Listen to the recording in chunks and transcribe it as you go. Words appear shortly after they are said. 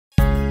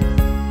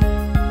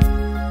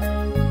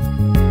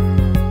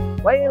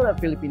Why I love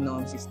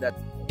Filipinohomes is that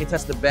it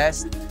has the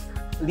best,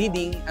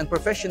 leading, and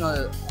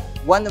professional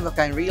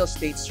one-of-a-kind real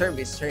estate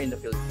service here in the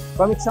Philippines.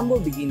 From its humble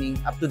beginning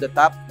up to the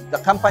top, the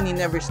company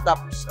never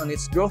stops on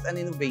its growth and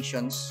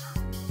innovations.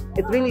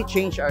 It really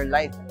changed our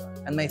life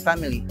and my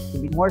family to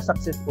be more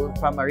successful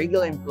from a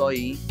regular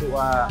employee to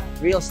a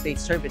real estate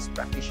service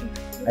practitioner.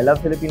 I love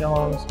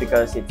Filipinohomes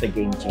because it's a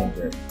game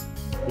changer.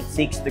 It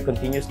seeks to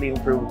continuously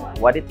improve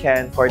what it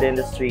can for the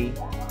industry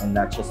and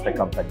not just the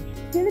company.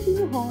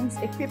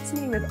 Filipinohomes equips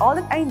me with all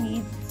that I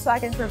need so I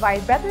can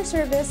provide better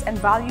service and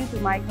value to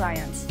my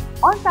clients.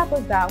 On top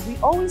of that, we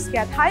always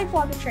get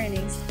high-quality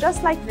trainings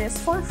just like this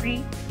for free,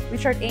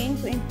 which are aimed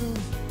to improve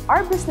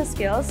our business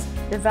skills,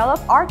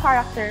 develop our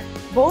character,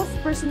 both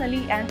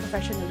personally and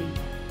professionally.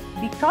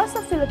 Because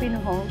of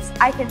Filipinohomes,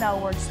 I can now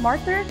work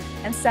smarter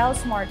and sell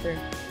smarter.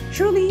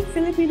 Truly,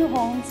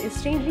 Filipinohomes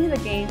is changing the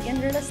game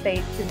in real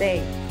estate today.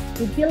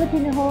 With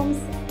Filipinohomes,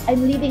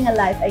 I'm living a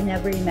life I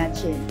never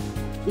imagined.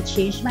 It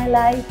changed my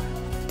life,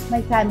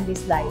 my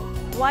family's life.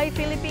 Why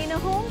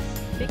Filipinohomes?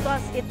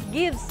 Because it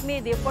gives me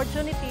the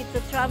opportunity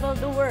to travel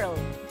the world.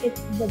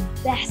 It's the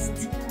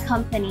best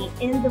company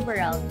in the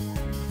world.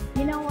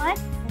 You know what?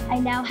 I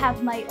now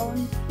have my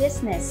own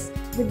business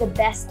with the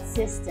best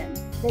system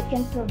that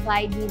can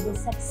provide me the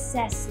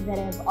success that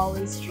I've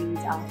always dreamed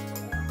of.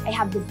 I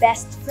have the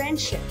best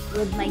friendship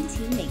with my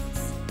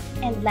teammates.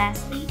 And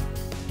lastly,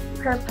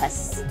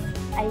 purpose.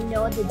 I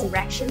know the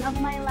direction of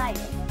my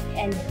life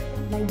and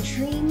my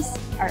dreams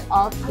are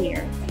all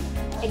clear.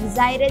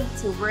 Excited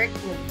to work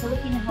with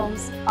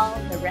Filipinohomes all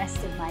the rest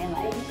of my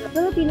life.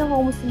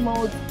 Filipinohomes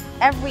molds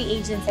every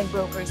agent and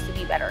brokers to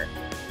be better.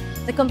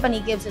 The company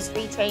gives us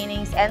free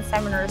trainings and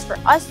seminars for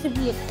us to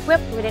be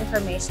equipped with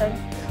information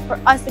for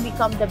us to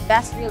become the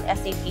best real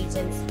estate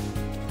agents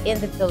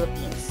in the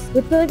Philippines.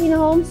 With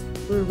Filipinohomes,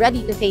 we're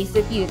ready to face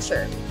the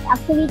future.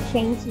 Actually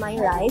changed my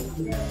life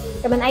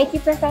from an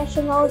IT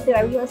professional to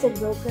a real estate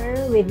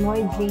broker with more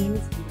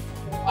dreams,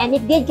 and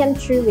it did come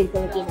true with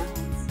Filipinohomes.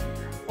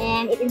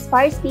 And it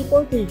inspires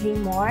people to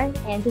dream more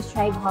and to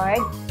strive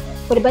hard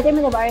for the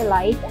betterment of our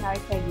life and our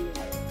career.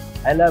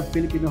 I love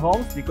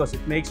Filipinohomes because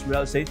it makes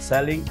real estate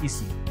selling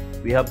easy.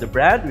 We have the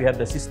brand, we have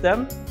the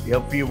system, we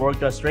have free world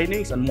class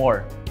trainings and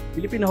more.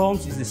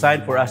 Filipinohomes is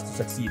designed for us to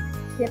succeed.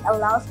 It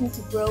allows me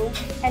to grow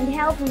and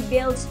help me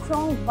build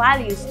strong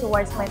values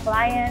towards my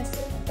clients,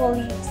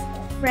 colleagues,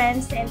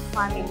 friends, and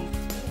family.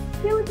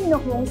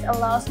 Filipinohomes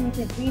allows me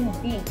to dream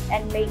big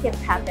and make it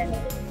happen.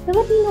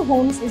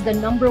 Filipinohomes is the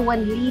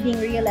 #1 leading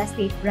real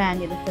estate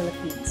brand in the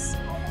Philippines.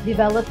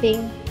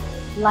 Developing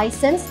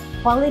licensed,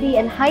 quality,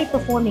 and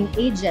high-performing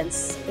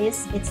agents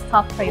is its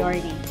top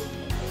priority.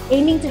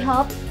 Aiming to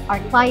help our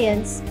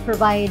clients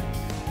provide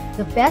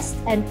the best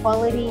and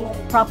quality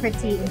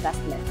property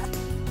investment.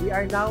 We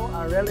are now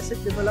a real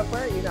estate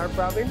developer in our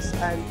province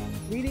and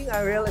leading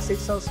our real estate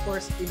sales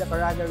force in the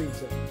Caraga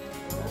region.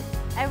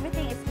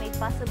 Everything is made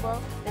possible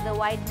with a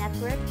wide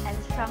network and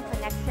strong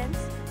connections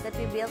that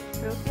we built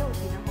through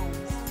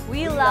Filipinohomes.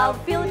 We love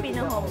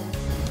Filipinohomes.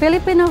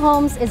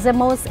 Filipinohomes is the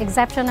most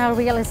exceptional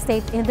real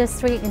estate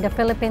industry in the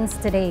Philippines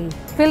today.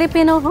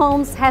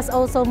 Filipinohomes has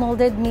also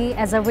molded me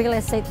as a real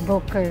estate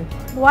broker.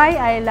 Why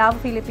I love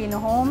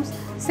Filipinohomes?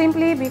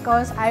 Simply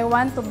because I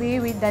want to be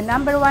with the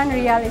 #1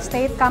 real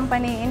estate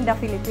company in the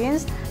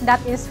Philippines, that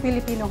is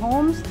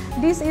Filipinohomes.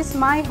 This is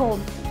my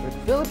home. With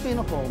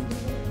Filipinohomes,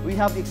 we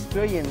have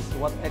experienced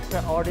what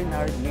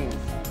extraordinary means.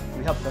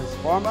 We have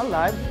transformed our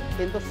lives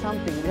into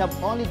something we have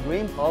only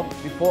dreamed of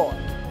before.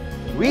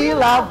 We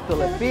love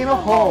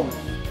Filipinohomes.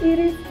 It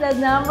is the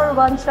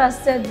 #1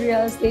 trusted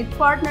real estate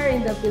partner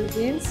in the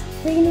Philippines.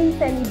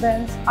 Trainings and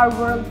events are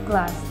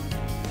world-class.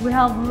 We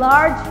have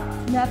large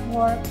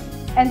network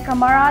and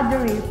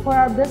camaraderie for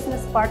our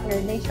business partner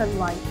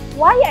nationwide.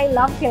 Why I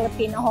love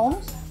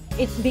Filipinohomes?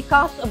 It's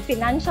because of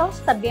financial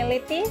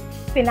stability,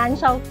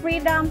 financial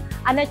freedom,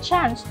 and a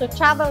chance to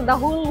travel the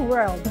whole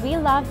world. We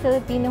love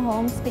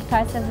Filipinohomes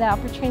because of the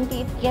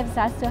opportunity it gives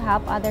us to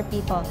help other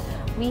people.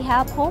 We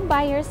help home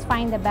buyers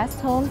find the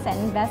best homes and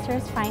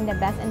investors find the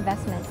best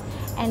investments.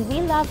 And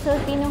we love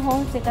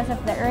Filipinohomes because of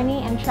the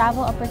earning and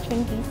travel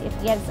opportunities it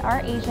gives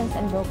our agents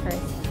and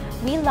brokers.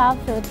 We love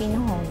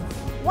Filipinohomes.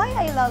 Why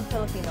I love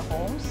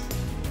Filipinohomes?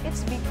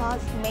 It's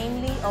because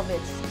mainly of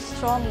its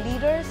strong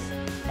leaders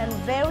and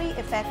very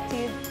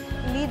effective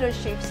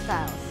leadership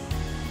styles.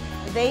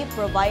 They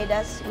provide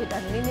us with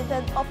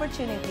unlimited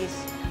opportunities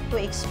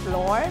to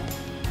explore,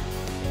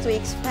 to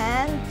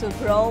expand, to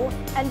grow,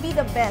 and be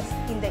the best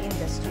in the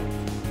industry.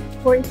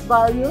 For its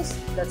values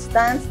that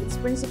stands its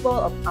principle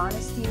of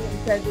honesty,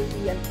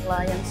 integrity, and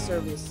client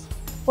service.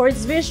 For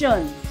its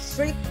vision,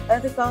 strict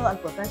ethical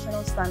and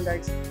professional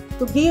standards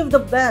to give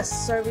the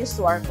best service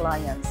to our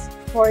clients.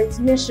 For its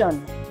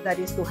mission, that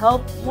is to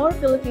help more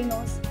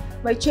Filipinos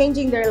by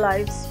changing their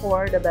lives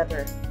for the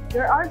better.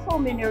 There are so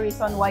many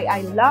reasons why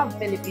I love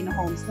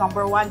Filipinohomes.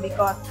 #1,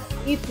 because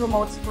it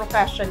promotes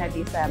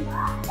professionalism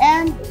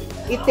and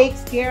it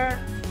takes care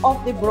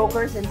of the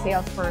brokers and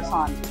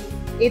salesperson.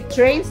 It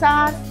trains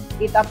us,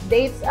 it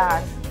updates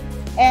us,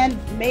 and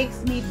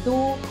makes me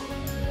do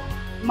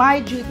my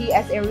duty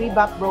as a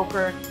reback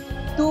broker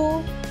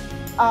to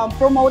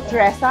promote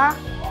RESA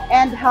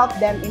and help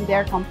them in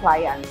their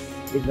compliance.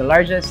 It's the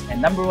largest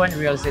and #1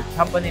 real estate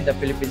company in the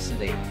Philippines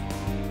today.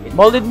 It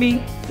molded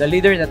me, the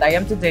leader that I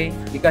am today,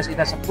 because it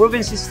has a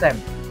proven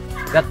system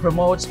that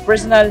promotes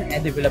personal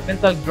and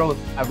developmental growth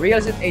of real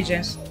estate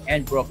agents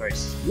and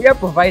brokers. We are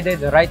provided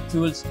the right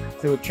tools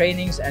through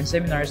trainings and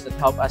seminars that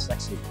help us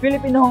succeed.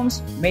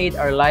 Filipinohomes made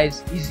our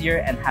lives easier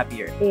and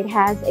happier. It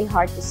has a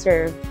heart to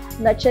serve,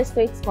 not just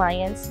to its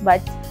clients, but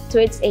to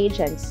its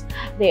agents.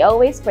 They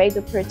always create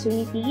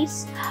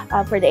opportunities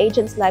for the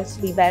agents' lives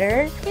to be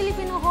better.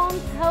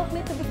 Filipinohomes helped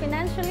me to be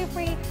financially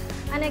free,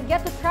 and I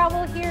get to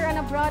travel here and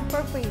abroad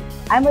for free.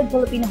 I'm with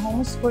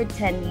Filipinohomes for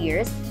 10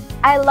 years.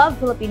 I love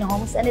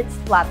Filipinohomes and its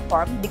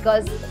platform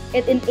because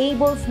it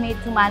enables me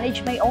to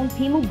manage my own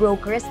team of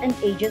brokers and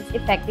agents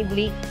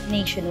effectively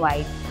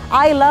nationwide.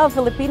 I love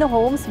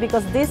Filipinohomes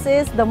because this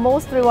is the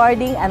most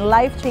rewarding and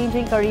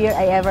life-changing career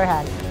I ever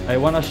had. I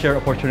want to share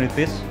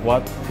opportunities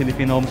what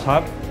Filipinohomes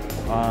have.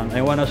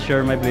 I want to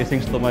share my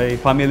blessings to my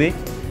family.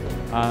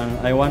 And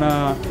I want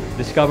to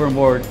discover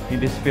more in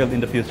this field in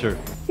the future.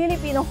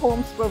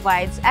 Filipinohomes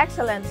provides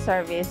excellent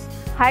service,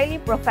 highly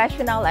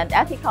professional and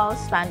ethical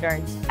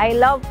standards. I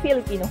love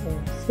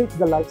Filipinohomes. It's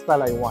the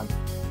lifestyle I want.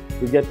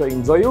 You get to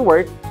enjoy your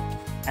work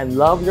and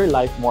love your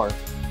life more.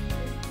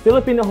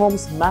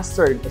 Filipinohomes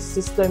mastered a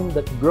system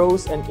that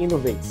grows and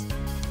innovates,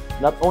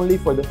 not only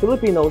for the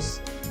Filipinos,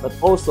 but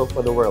also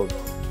for the world.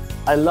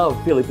 I love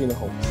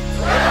Filipinohomes.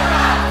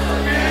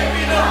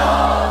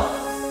 Filipinohomes!